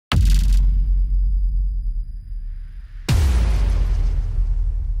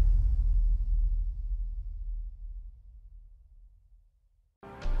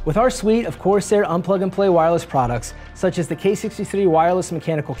With our suite of Corsair unplug-and-play wireless products, such as the K63 wireless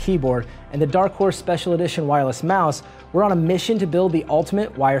mechanical keyboard and the Dark Horse Special Edition wireless mouse, we're on a mission to build the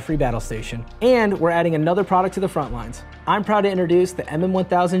ultimate wire-free battle station. And we're adding another product to the front lines. I'm proud to introduce the MM1000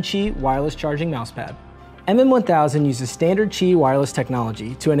 Qi wireless charging mousepad. MM1000 uses standard Qi wireless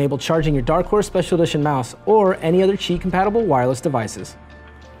technology to enable charging your Dark Horse Special Edition mouse or any other Qi-compatible wireless devices.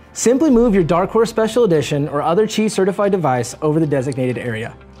 Simply move your Dark Horse Special Edition or other Qi certified device over the designated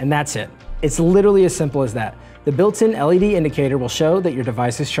area, and that's it. It's literally as simple as that. The built-in LED indicator will show that your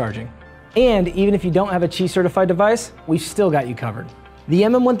device is charging. And even if you don't have a Qi certified device, we've still got you covered. The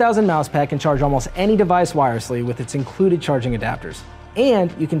MM1000 mousepad can charge almost any device wirelessly with its included charging adapters.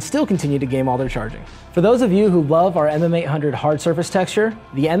 And you can still continue to game while they're charging. For those of you who love our MM800 hard surface texture,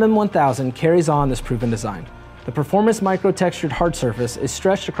 the MM1000 carries on this proven design. The Performance Micro Textured hard surface is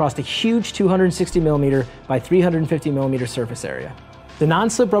stretched across a huge 260mm by 350mm surface area. The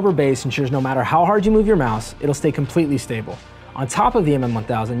non-slip rubber base ensures no matter how hard you move your mouse, it'll stay completely stable. On top of the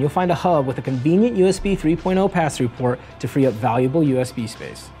MM1000, you'll find a hub with a convenient USB 3.0 pass-through port to free up valuable USB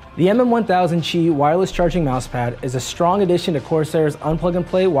space. The MM1000 Qi wireless charging mousepad is a strong addition to Corsair's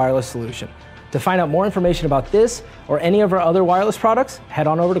unplug-and-play wireless solution. To find out more information about this or any of our other wireless products, head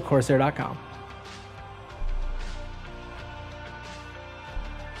on over to Corsair.com.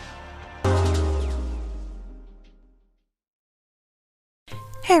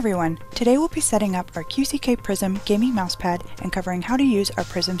 Hey everyone! Today we'll be setting up our QCK Prism gaming mousepad and covering how to use our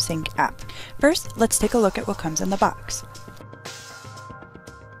Prism Sync app. First, let's take a look at what comes in the box.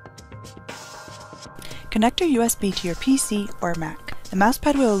 Connect your USB to your PC or Mac. The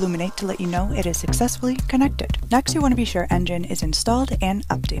mousepad will illuminate to let you know it is successfully connected. Next, you want to be sure Engine is installed and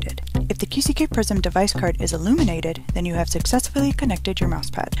updated. If the QCK Prism device card is illuminated, then you have successfully connected your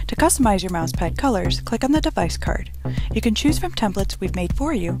mousepad. To customize your mousepad colors, click on the device card. You can choose from templates we've made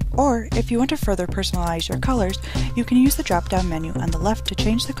for you, or if you want to further personalize your colors, you can use the drop-down menu on the left to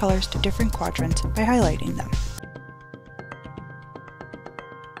change the colors to different quadrants by highlighting them.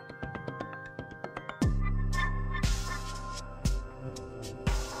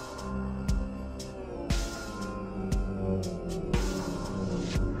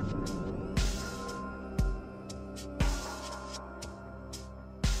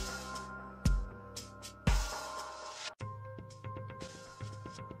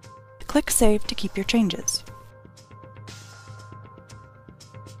 Click Save to keep your changes.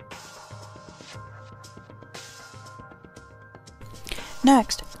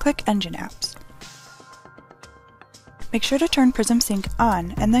 Next, click Engine Apps. Make sure to turn Prism Sync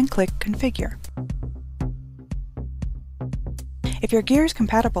on and then click Configure. If your gear is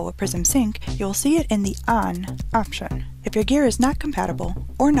compatible with Prism Sync, you will see it in the On option. If your gear is not compatible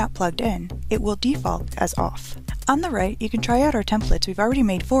or not plugged in, it will default as off. On the right, you can try out our templates we've already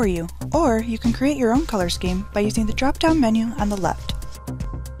made for you, or you can create your own color scheme by using the drop-down menu on the left.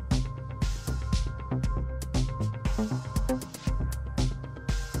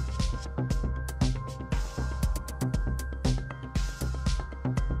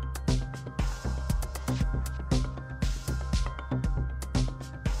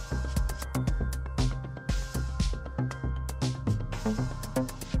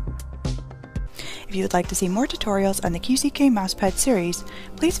 If you would like to see more tutorials on the QCK Mousepad series,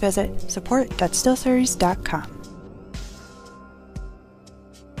 please visit support.stillseries.com.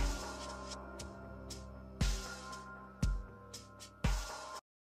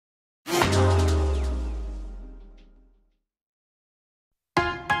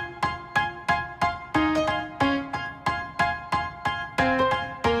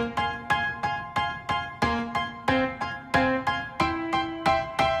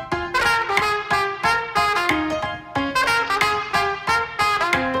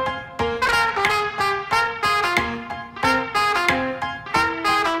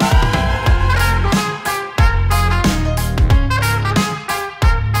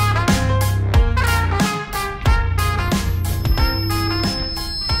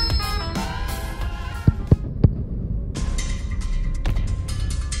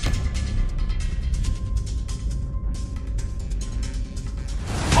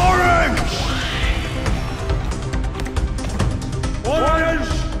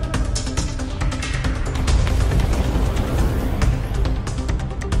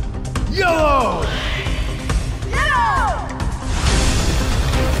 Yellow!